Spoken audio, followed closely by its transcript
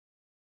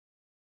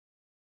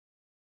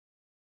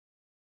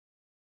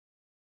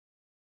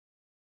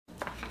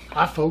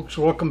Hi folks,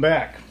 welcome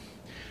back.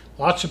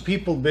 Lots of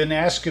people have been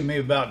asking me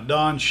about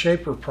Don's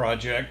Shaper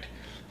project,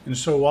 and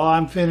so while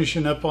I'm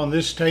finishing up on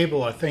this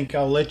table, I think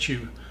I'll let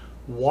you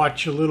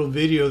watch a little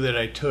video that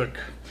I took.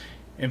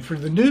 And for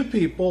the new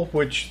people,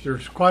 which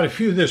there's quite a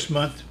few this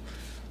month,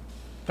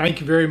 thank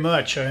you very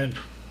much. I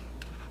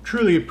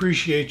truly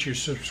appreciate your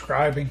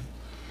subscribing.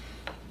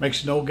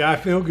 Makes an old guy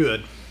feel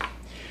good.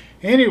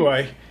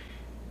 Anyway,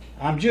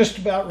 I'm just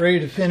about ready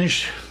to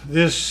finish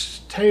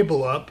this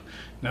table up.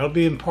 That'll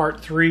be in part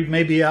 3,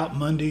 maybe out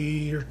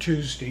Monday or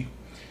Tuesday.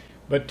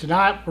 But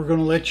tonight we're going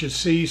to let you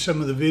see some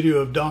of the video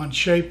of Don's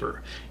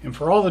Shaper. And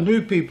for all the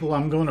new people,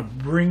 I'm going to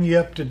bring you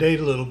up to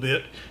date a little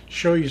bit,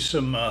 show you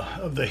some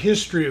of the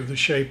history of the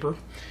Shaper,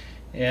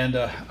 and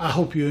I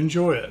hope you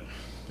enjoy it.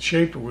 The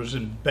Shaper was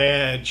in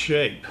bad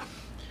shape.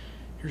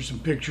 Here's some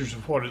pictures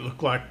of what it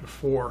looked like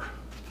before.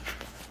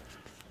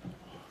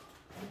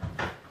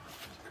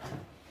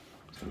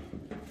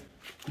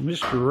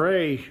 Mr.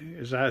 Ray,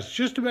 as I was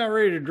just about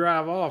ready to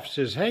drive off,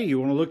 says, "Hey, you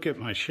want to look at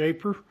my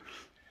Shaper?"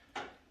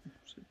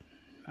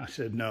 I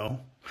said, "No."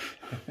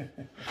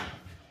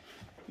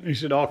 He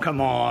said, "Oh,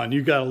 come on,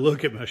 you got to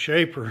look at my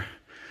Shaper."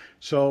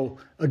 So,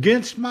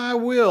 against my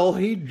will,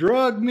 he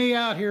drugged me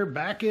out here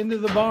back into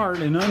the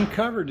barn and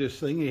uncovered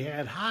this thing he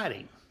had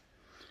hiding.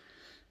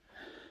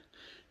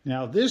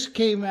 Now, this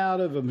came out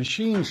of a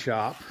machine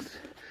shop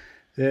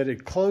that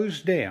had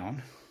closed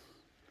down.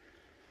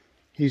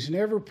 He's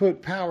never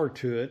put power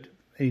to it.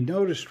 He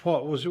noticed,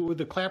 what was it with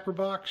the clapper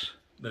box?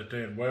 That they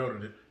had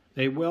welded it.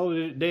 They welded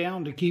it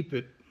down to keep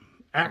it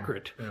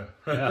accurate. Yeah.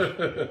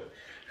 Yeah.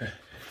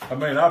 I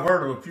mean, I've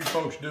heard of a few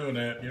folks doing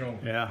that, you know.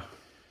 Yeah.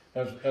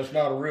 That's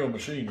not a real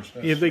machinist.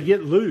 If they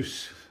get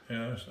loose,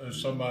 yeah,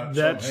 that's somebody,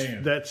 that's some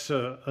hand. that's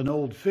an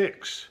old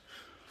fix.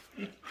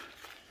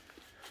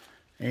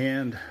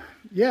 And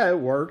yeah, it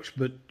works,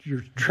 but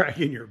you're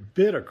dragging your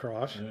bit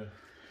across. Yeah.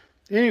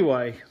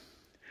 Anyway,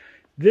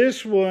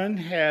 this one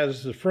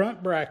has the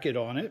front bracket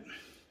on it.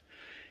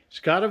 It's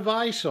got a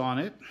vise on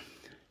it.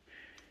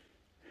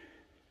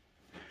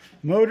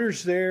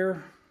 Motor's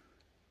there.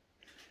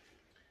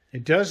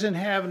 It doesn't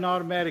have an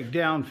automatic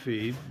down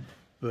feed,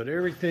 but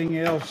everything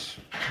else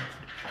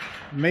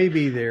may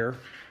be there.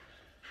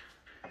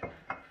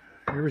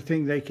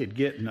 Everything they could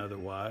get in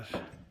otherwise.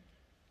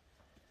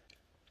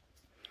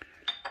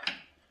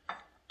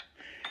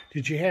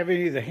 Did you have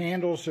any of the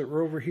handles that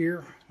were over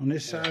here on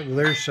this side? Well,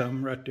 there's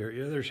some right there.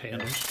 Yeah, there's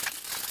handles.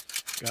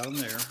 Got them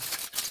there.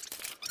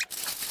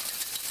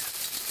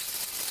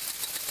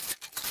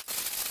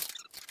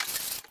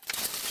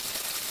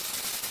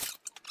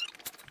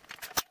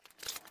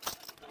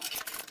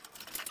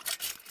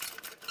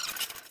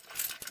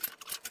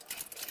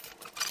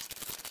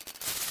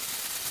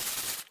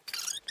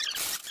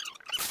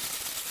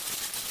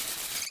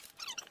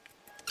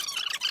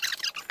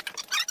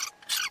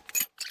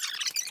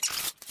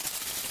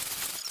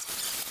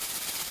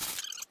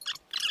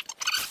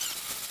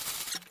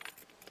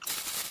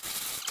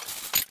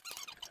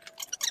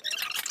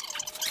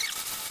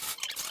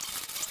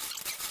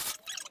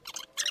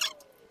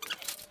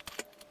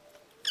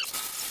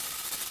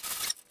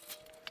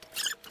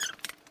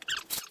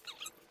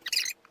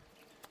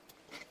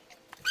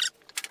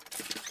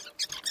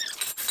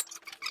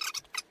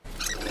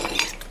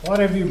 What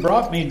have you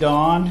brought me,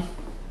 Don?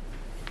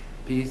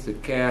 Piece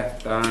of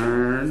cast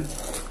iron.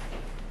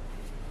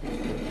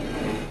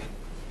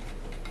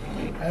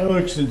 That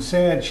looks in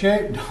sad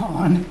shape,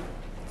 Don.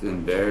 It's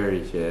in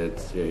very sad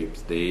shape,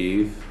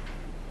 Steve.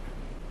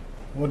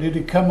 What did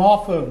it come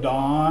off of,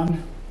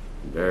 Don?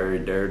 Very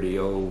dirty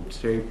old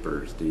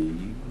Shaper,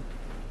 Steve.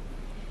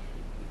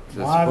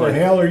 Why the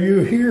hell are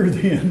you here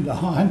then,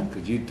 Don?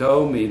 Because you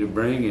told me to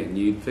bring it and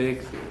you'd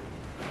fix it.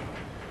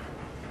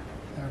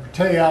 Ever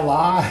tell you I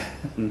lie?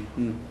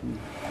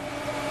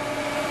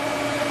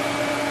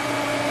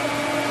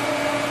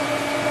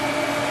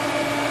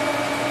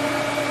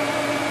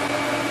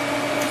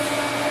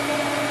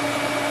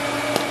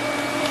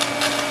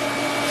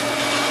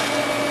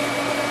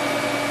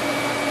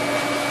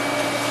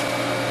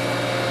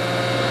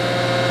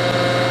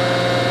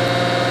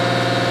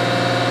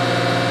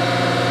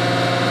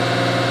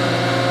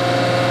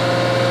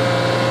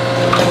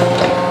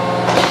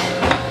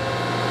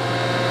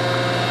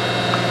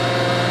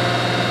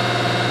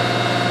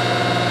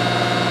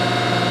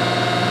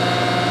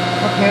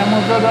 Okay, I'm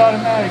going to go to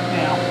automatic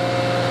now.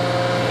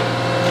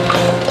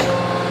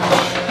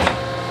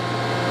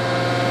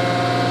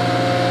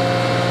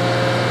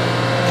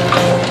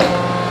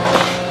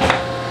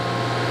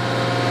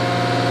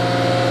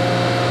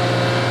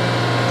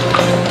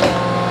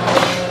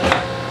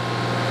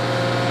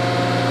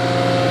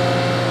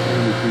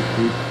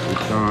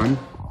 It's on.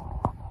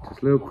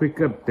 Just a little quick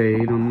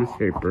update on the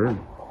Shaper.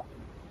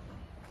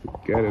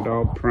 Got it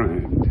all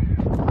primed.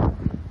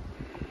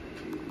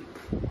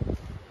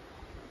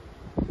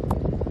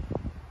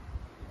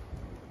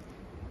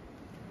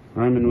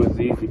 Priming was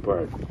the easy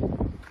part.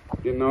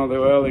 Getting all the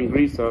oil and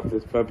grease off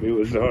this puppy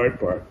was the hard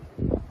part.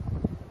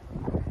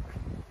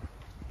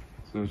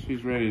 So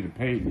she's ready to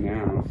paint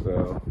now,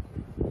 so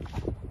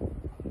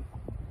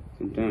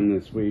Sometime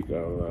this week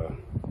I'll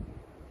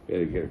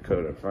better get a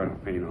coat of final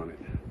paint on it.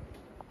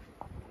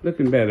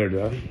 Looking better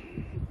though.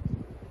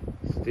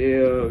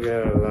 Still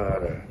got a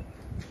lot of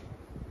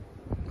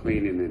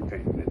cleaning and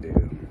painting to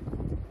do.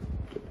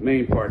 But the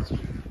main parts,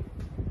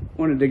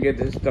 wanted to get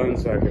this done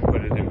so I could put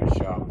it in my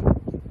shop.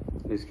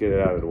 At least get it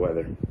out of the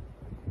weather.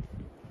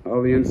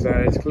 All the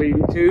inside's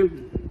clean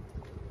too.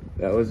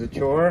 That was a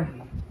chore.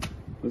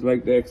 It was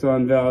like the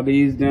Exxon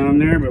Valdez down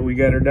there, but we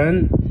got her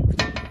done.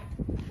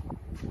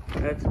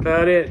 That's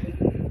about it.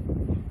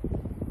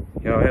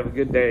 Y'all have a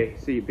good day.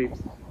 See you,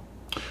 peeps.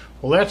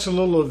 Well, that's a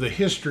little of the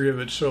history of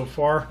it so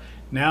far.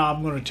 Now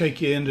I'm going to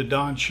take you into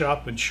Don's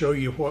shop and show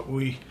you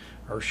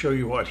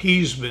what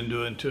he's been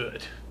doing to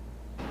it.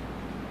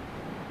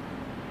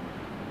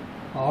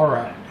 All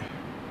right,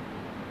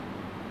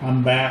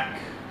 I'm back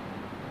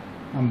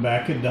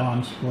at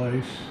Don's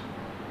place.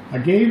 I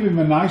gave him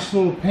a nice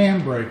little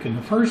pan brake, and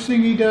the first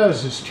thing he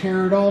does is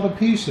tear it all to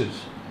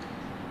pieces.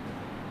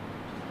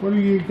 What do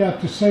you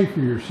got to say for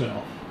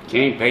yourself?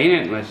 Can't paint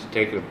it unless you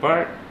take it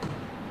apart.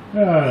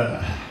 You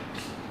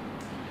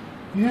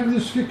have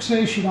this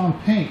fixation on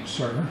paint,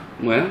 sir.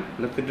 Well,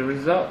 look at the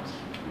results.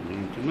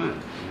 Come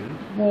on.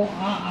 Well,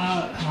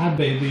 hi,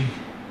 baby.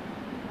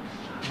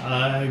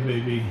 Hi,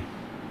 baby.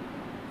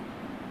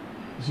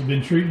 Has he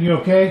been treating you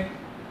okay?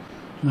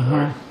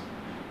 Uh-huh.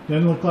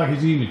 Doesn't look like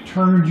he's even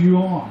turned you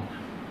on.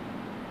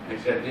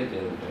 Actually, I did the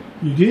other day.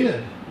 You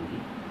did?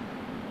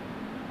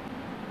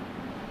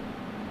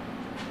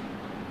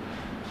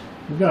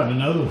 We've got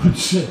another one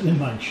sitting in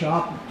my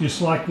shop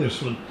just like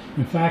this one.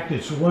 In fact,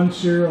 it's one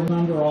serial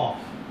number off.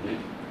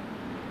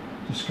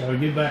 Just got to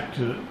get back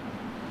to it.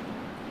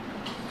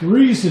 The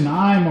reason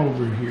I'm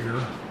over here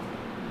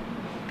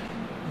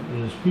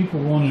is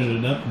people wanted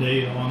an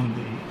update on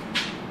the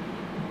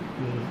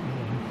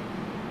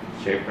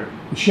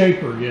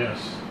Shaper,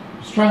 yes. I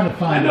was trying to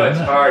find. I know it's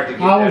hard to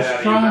get I was that out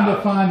of trying your to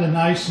mouth. find a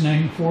nice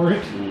name for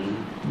it. You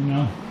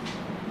know,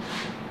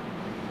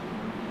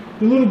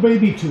 the little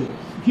baby tool.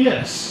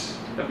 Yes.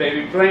 A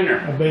baby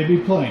planer. A baby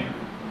planer.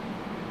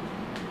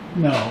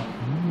 No,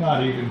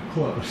 not even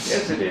close.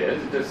 Yes, it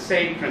is. The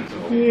same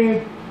principle.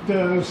 It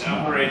does It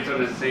not. operates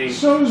on the same.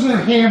 So's a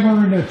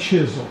hammer and a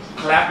chisel.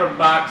 Clapper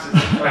box is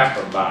a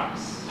clapper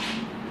box.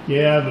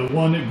 Yeah, the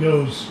one that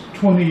goes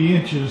 20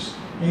 inches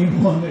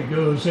ain't one that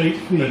goes 8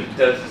 But feet. it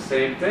does the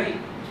same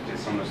thing,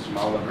 just on a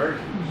smaller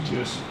version.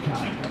 Just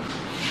kind of.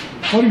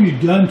 What have you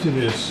done to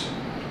this?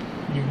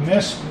 You've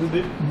messed with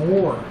it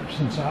more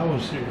since I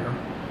was here.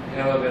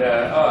 Yeah, look at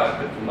that. Oh,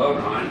 I put the motor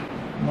on.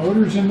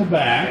 Motor's in the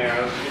back.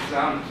 Yeah, it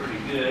sounds pretty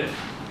good.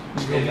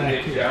 You go Did a back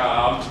good here.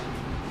 job.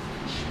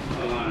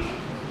 Hold on.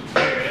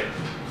 There.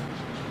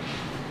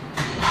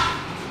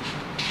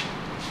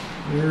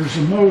 There's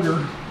a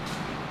motor.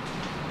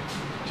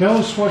 Tell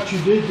us what you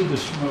did to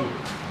this motor.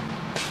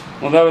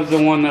 Well, that was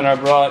the one that I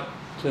brought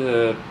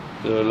to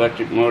the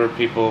electric motor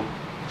people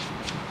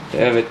to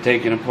have it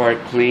taken apart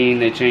clean.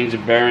 They changed the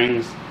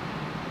bearings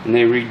and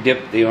they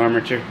re-dipped the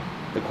armature,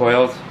 the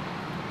coils,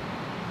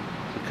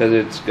 because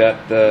it's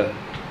got the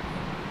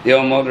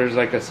old motors,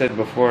 like I said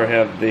before,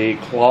 have the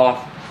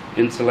cloth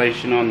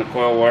insulation on the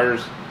coil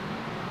wires,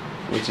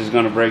 which is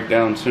going to break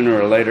down sooner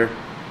or later.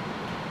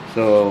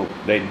 So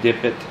they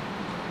dip it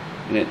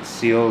and it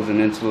seals and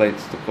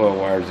insulates the coil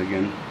wires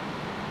again.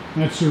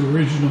 That's the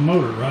original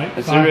motor, right?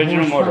 It's the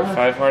original motor,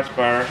 5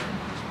 horsepower,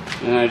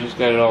 and I just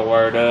got it all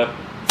wired up.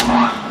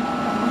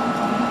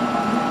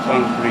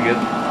 Sounds pretty good.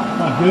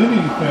 Not doing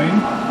anything.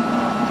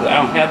 I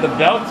don't have the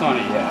belts on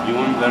it yet. You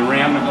want the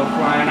ram to go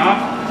flying off?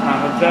 It's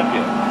not hooked up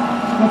yet.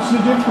 What's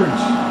the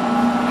difference?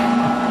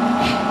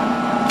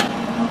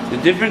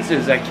 The difference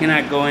is I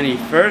cannot go any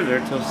further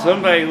till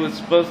somebody who was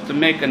supposed to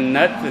make a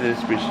nut for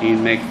this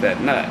machine makes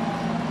that nut.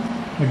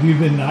 Have you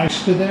been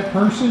nice to that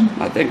person?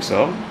 I think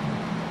so.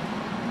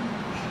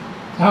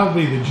 I'll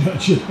be the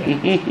judge of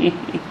that.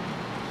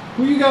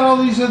 Well, you got all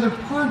these other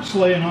parts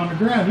laying on the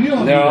ground. You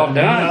don't They're need all a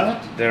done.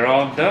 nut. They're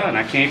all done.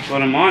 I can't put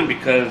them on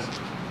because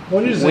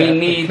What is we that?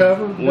 need The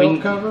cover?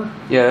 Belt cover?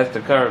 Yeah, that's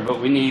the cover. But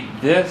we need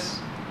this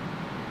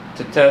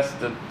to test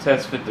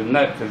fit the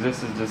nut, because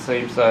this is the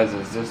same size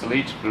as this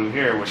lead screw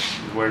here, which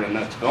is where the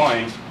nut's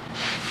going.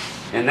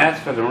 And that's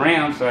for the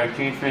ram, so I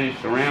can't finish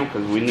the ram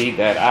because we need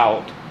that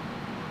out.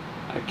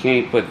 I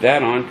can't put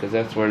that on because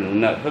that's where the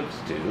nut hooks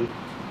to.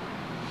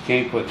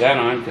 Can't put that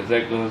on because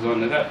that goes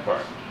onto that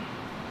part.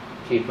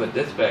 Can't put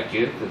this back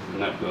in because the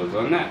nut goes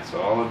on that. So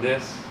all of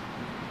this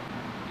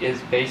is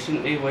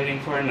patiently waiting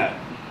for a nut.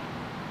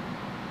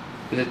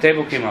 But the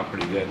table came out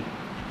pretty good.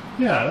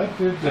 Yeah,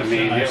 that's I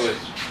mean, nice. it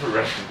was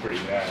rusted pretty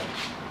bad.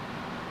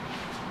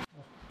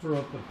 Throw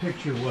up a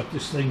picture of what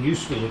this thing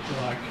used to look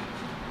like.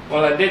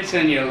 Well, I did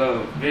send you a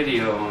little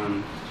video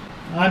on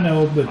I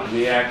know, but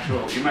the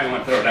actual. You might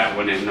want to throw that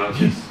one in, though,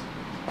 just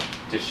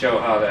to show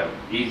how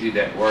easy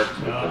that works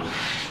with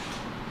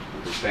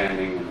the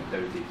sanding and the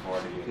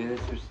WD-40. Okay, this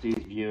is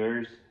Steve's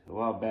viewers. A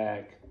while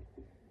back,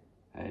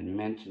 I had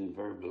mentioned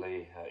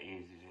verbally how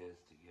easy it is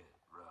to get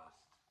rust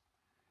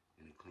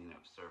and to clean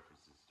up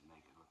surfaces to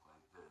make it look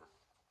like this.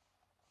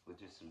 with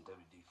just some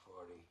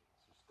WD-40,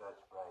 some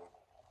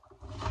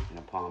Scotch-Brite, and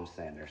a palm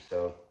sander.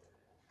 So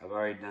I've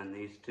already done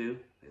these two.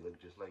 They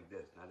look just like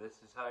this. Now this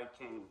is how it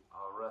came,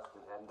 all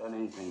rusted. Hadn't done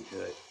anything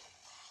to it.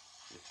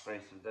 Just spray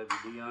some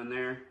WD on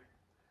there.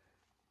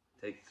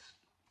 Take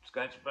the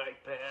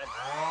Scotch-Brite pad.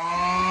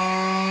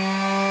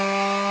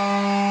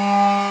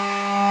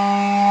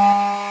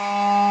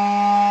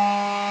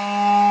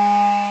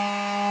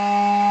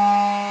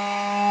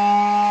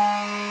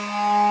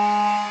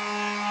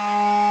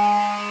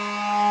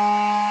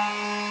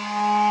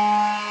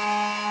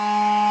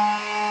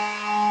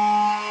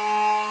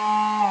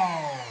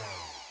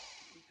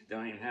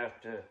 Don't even have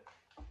to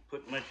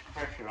put much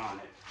pressure on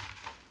it.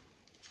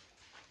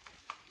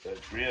 So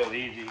it's real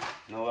easy,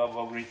 no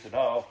elbow grease at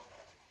all.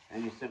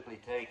 And you simply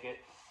take it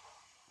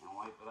and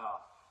wipe it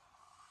off.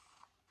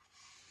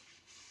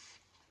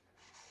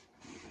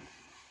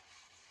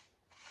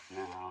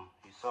 Now,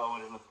 you saw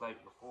what it looked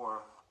like before.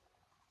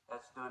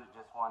 That's doing it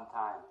just one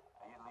time.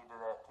 I usually do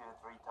that 2 or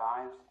 3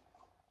 times,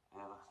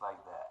 and it looks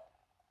like that.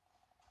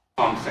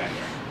 Palm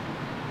sander.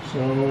 So,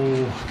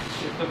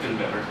 It's looking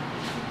better.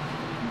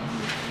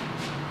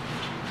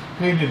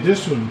 painted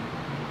this one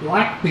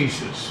black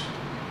pieces.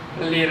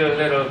 A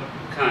little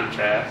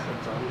contrast,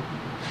 that's all.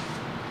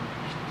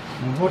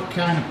 And what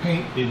kind of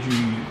paint did you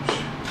use?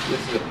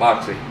 This is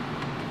epoxy.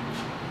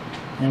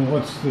 And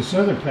what's this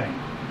other paint?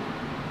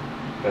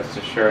 That's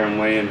the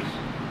Sherwin-Williams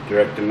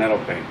direct-to-metal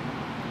paint.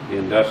 The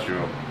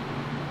industrial.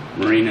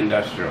 Marine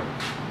industrial.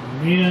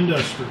 Marine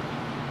industrial.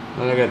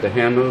 Well, look at the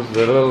handles.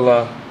 The little,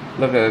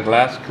 look at the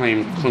glass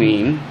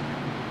clean.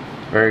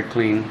 Very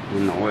clean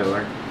in the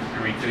oiler.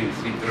 You can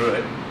see through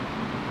it.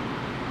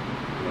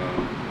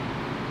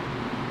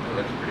 That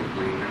looks pretty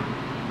clean now.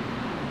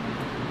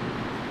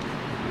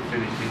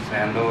 Finish these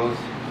handles.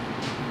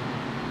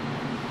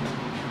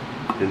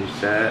 Finish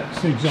that. This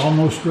thing's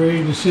almost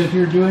ready to sit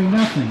here doing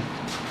nothing.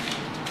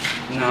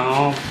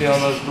 No, see all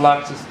those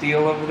blocks of steel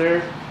over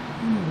there?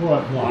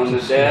 What blocks On the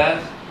of steel?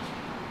 dash?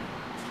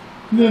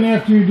 Then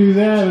after you do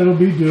that, it'll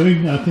be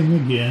doing nothing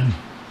again.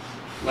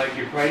 Like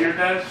your planer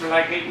does for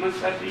like 8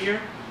 months out of the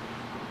year?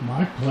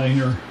 My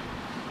planer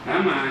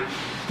Come on.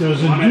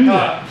 doesn't Wanna do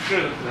talk that.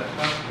 truth, that's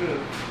not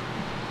truth.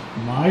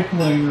 My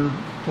planer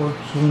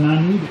works when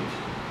I need it.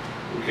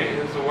 Okay,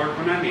 this will work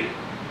when I need it.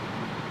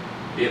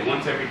 Be it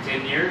once every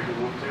 10 years or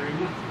once every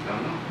month.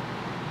 Don't know.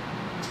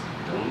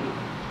 Don't know.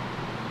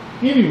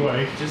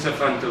 Anyway, Just a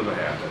fun tool to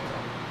have, that's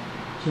all.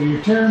 so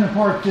you're tearing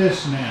apart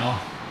this now.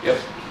 Yep.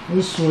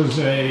 This was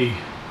a,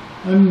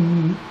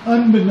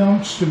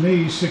 unbeknownst to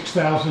me,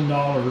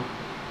 $6,000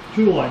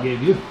 tool I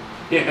gave you.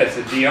 Yeah, it's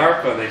a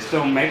DRCO. They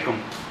still make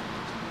them.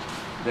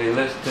 They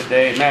list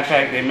today. Matter of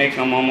fact, they make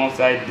them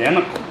almost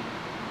identical.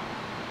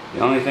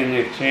 The only thing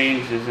they've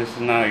changed is this is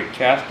not a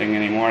casting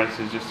anymore. This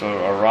is just a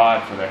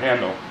rod for the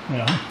handle.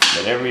 Yeah.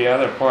 But every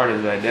other part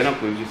is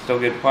identical. You still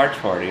get parts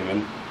for it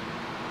even.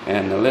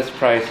 And the list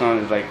price on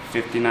it is like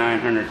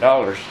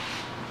 $5,900.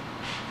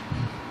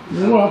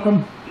 You're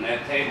welcome. And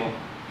that table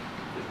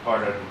is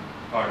part of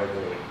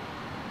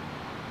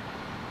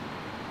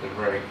the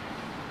brake.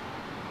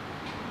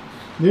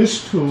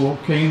 This tool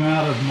came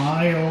out of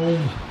my old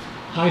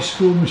high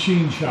school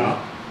machine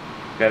shop.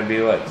 Got to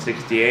be what,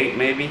 68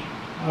 maybe?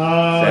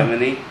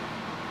 70?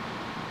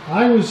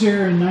 I was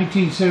there in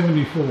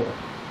 1974.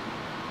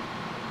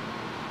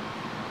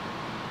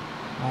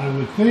 I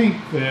would think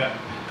that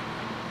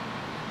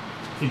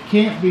it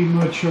can't be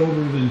much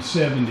older than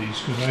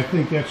 70s because I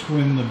think that's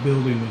when the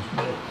building was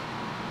built.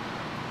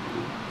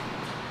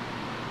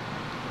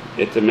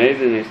 It's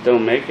amazing they still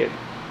make it.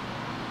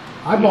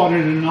 I bought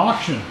it at an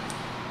auction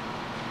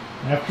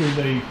after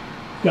they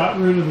got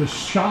rid of the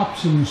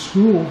shops in the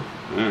school.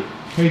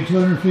 Paid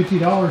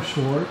 $250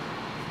 for it.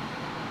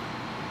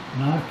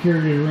 And I've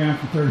carried it around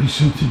for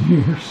 30-something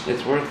years.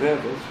 It's worth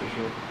that, that's for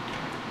sure.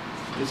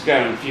 Just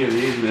got a few of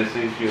these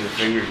missing, a few of the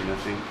fingers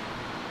missing.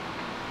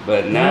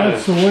 But now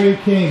That's the way it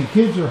came.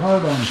 Kids are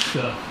hard on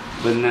stuff.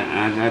 But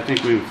now, I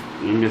think we're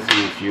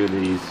missing a few of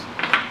these.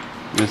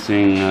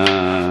 Missing,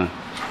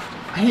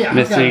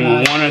 missing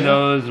one of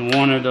those, and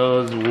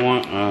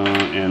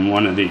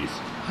one of these.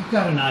 I've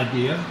got an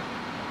idea.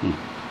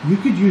 You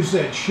could use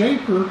that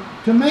shaper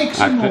to make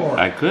some more.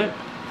 I could.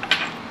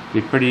 Be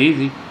pretty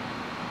easy.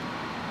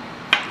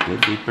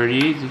 It'd be pretty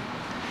easy.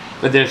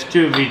 But there's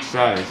 2 of each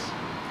size.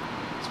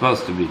 It's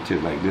supposed to be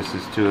 2. Like this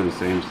is 2 of the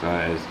same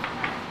size.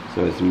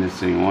 So it's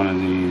missing one of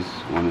these,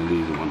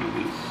 and one of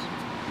these.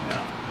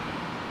 Yeah.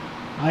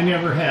 I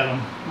never had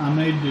them. I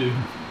made do.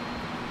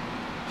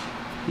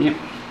 Yep.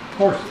 Of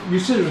course, you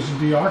said it was a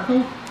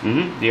DRCO?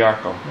 Mm-hmm.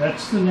 DRCO.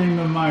 That's the name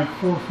of my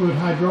 4-foot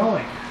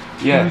hydraulic.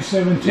 Yeah.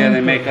 2017 Yeah,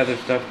 they make press. other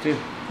stuff too.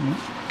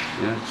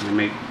 Yeah, they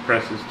make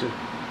presses too.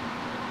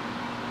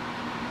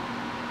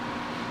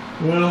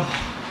 Well,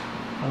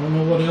 I don't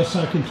know what else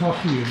I can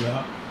talk to you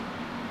about.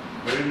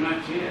 Pretty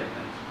much it.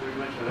 That's pretty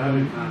much what I've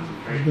been I've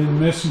concentrating been on.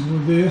 messing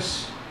with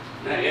this.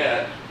 Not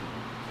yet.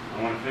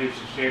 I want to finish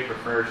the shaper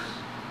first.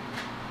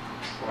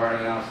 Or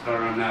then I'll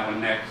start on that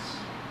one next.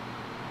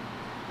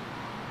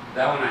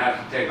 That one I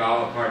have to take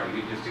all apart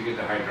just to get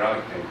the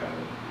hydraulic tank out of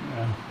it.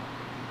 Yeah.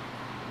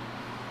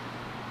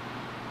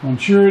 I'm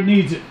sure it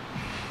needs it.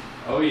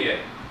 Oh yeah.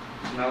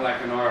 Smell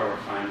like an oil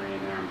refinery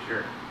in there, I'm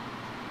sure.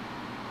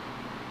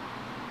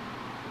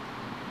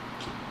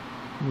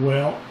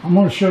 Well, I'm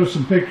going to show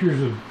some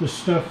pictures of this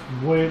stuff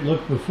the way it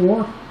looked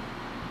before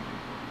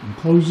and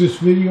close this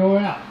video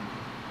out.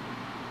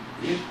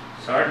 Yeah.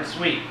 Short and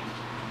sweet.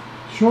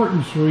 Short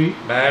and sweet.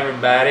 Bye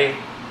everybody.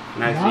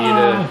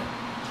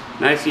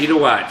 Nice of you to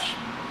watch.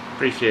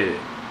 Appreciate it.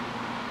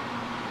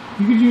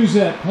 You could use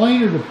that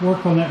planer to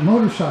work on that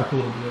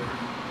motorcycle over there.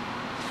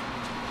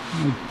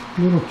 Like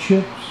little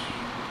chips.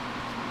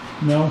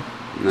 No?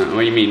 No,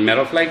 what do you mean,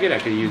 metal flake it? I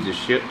could use the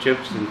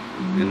chips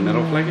and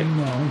metal flake it?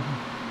 No.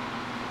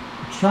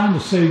 It's trying to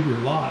save your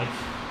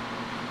life.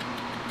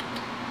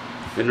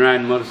 Been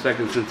riding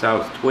motorcycles since I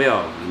was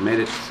 12 and made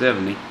it to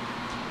 70.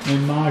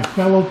 And my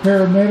fellow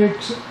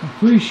paramedics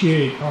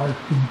appreciate our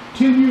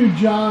continued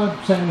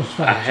job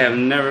satisfaction. I have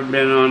never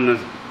been on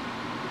the,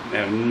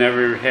 I've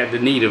never had the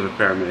need of a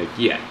paramedic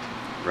yet,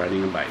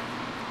 riding a bike.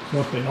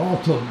 That's what they all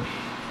told me.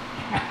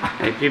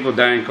 Hey, people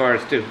die in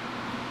cars too.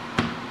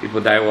 People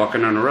die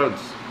walking on the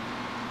roads.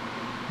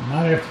 I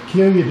might have to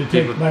kill you to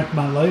take back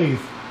my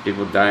lathe.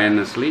 People die in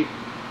their sleep.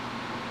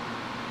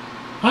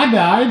 I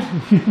died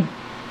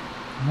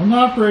on the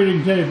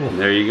operating table.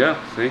 There you go,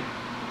 see?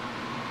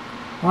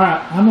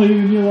 Alright, I'm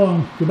leaving you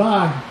alone.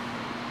 Goodbye.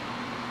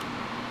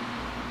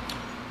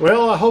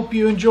 Well, I hope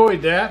you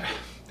enjoyed that.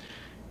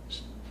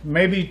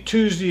 Maybe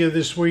Tuesday of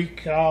this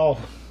week I'll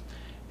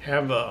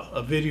have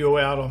a video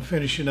out on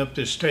finishing up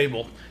this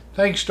table.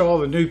 Thanks to all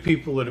the new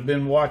people that have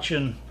been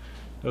watching.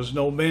 Does an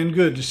old man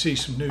good to see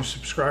some new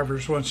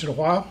subscribers once in a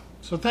while.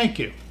 So thank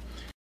you.